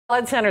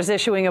Blood Center's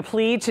issuing a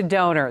plea to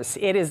donors.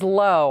 It is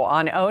low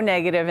on O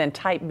negative and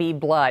type B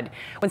blood.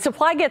 When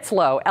supply gets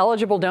low,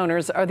 eligible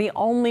donors are the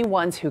only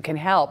ones who can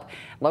help.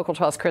 Local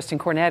 12's Kristen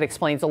Cornett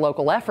explains the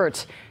local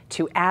efforts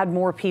to add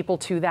more people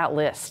to that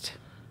list.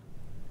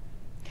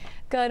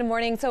 Good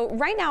morning. So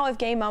right now, if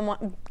gay men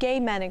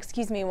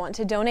want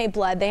to donate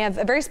blood, they have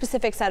a very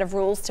specific set of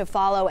rules to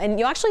follow. And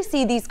you actually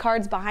see these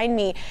cards behind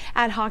me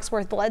at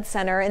Hawksworth Blood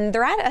Center, and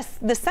they're at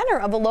the center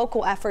of a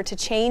local effort to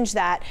change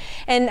that.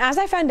 And as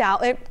I found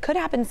out, it could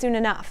happen soon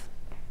enough.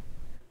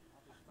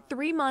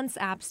 3 months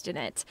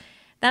abstinent.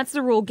 That's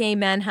the rule gay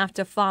men have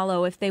to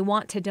follow if they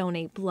want to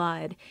donate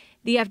blood.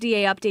 The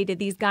FDA updated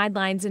these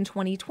guidelines in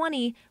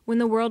 2020 when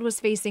the world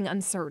was facing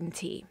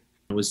uncertainty.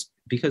 It was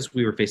because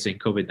we were facing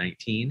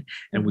COVID-19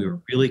 and we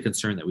were really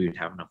concerned that we would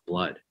have enough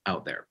blood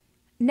out there.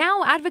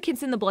 Now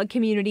advocates in the blood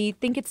community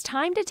think it's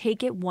time to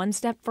take it one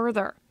step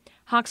further.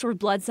 Hawksworth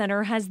Blood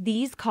Center has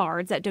these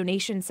cards at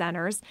donation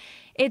centers.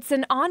 It's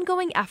an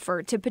ongoing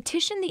effort to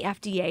petition the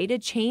FDA to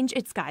change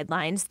its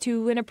guidelines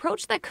to an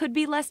approach that could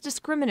be less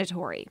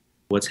discriminatory.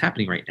 What's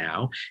happening right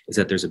now is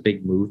that there's a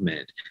big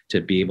movement to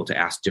be able to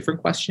ask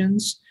different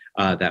questions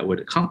that would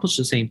accomplish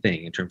the same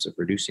thing in terms of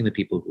reducing the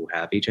people who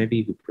have HIV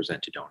who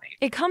present to donate.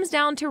 It comes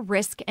down to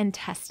risk and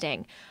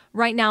testing.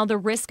 Right now, the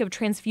risk of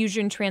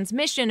transfusion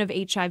transmission of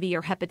HIV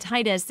or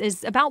hepatitis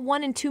is about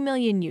 1 in 2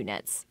 million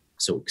units.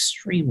 So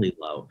extremely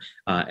low.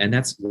 And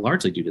that's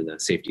largely due to the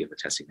safety of the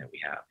testing that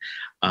we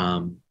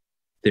have.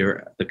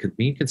 The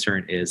main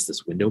concern is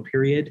this window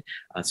period.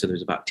 So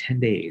there's about 10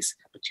 days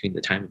between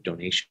the time of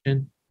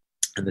donation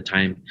and the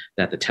time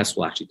that the test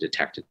will actually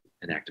detect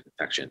an active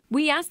infection.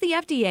 We asked the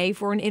FDA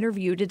for an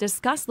interview to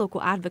discuss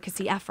local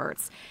advocacy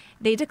efforts.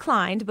 They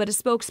declined, but a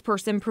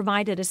spokesperson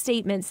provided a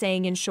statement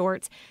saying, in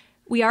short,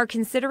 "We are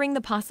considering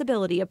the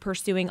possibility of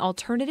pursuing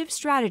alternative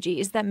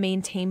strategies that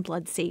maintain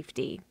blood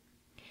safety."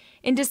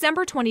 In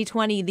December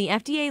 2020, the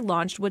FDA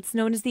launched what's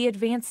known as the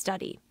ADVANCE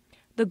study.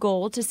 The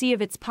goal to see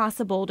if it's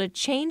possible to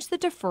change the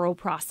deferral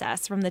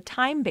process from the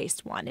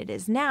time-based one it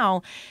is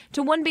now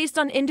to one based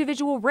on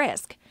individual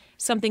risk,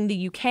 something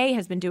the UK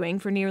has been doing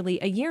for nearly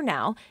a year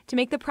now to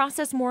make the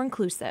process more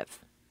inclusive.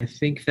 I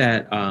think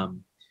that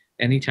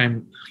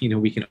anytime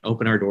we can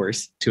open our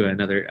doors to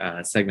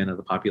another segment of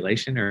the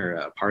population or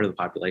a part of the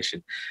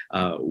population,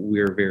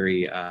 we're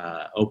very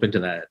open to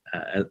that,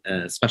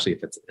 especially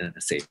if it's in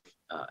a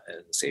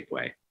safe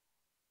way.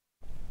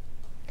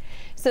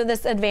 So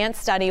this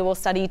advanced study will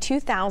study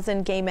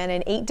 2,000 gay men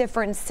in 8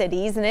 different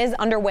cities and is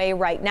underway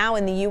right now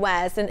in the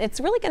U.S. And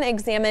it's really going to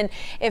examine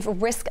if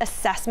risk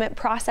assessment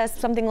process,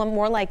 something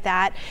more like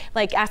that,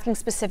 like asking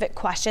specific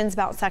questions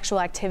about sexual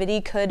activity,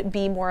 could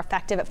be more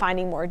effective at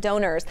finding more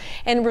donors.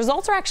 And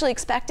results are actually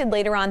expected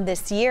later on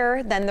this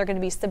year. Then they're going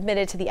to be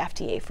submitted to the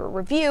FDA for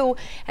review.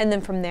 And then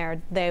from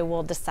there, they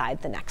will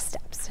decide the next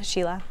steps.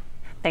 Sheila?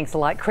 Thanks a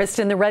lot,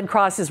 Kristen. The Red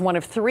Cross is one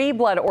of 3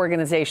 blood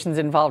organizations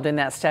involved in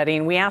that study,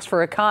 and we asked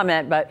for a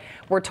comment, but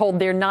we're told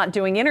they're not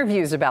doing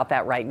interviews about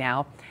that right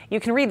now. You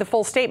can read the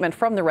full statement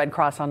from the Red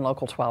Cross on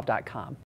local12.com.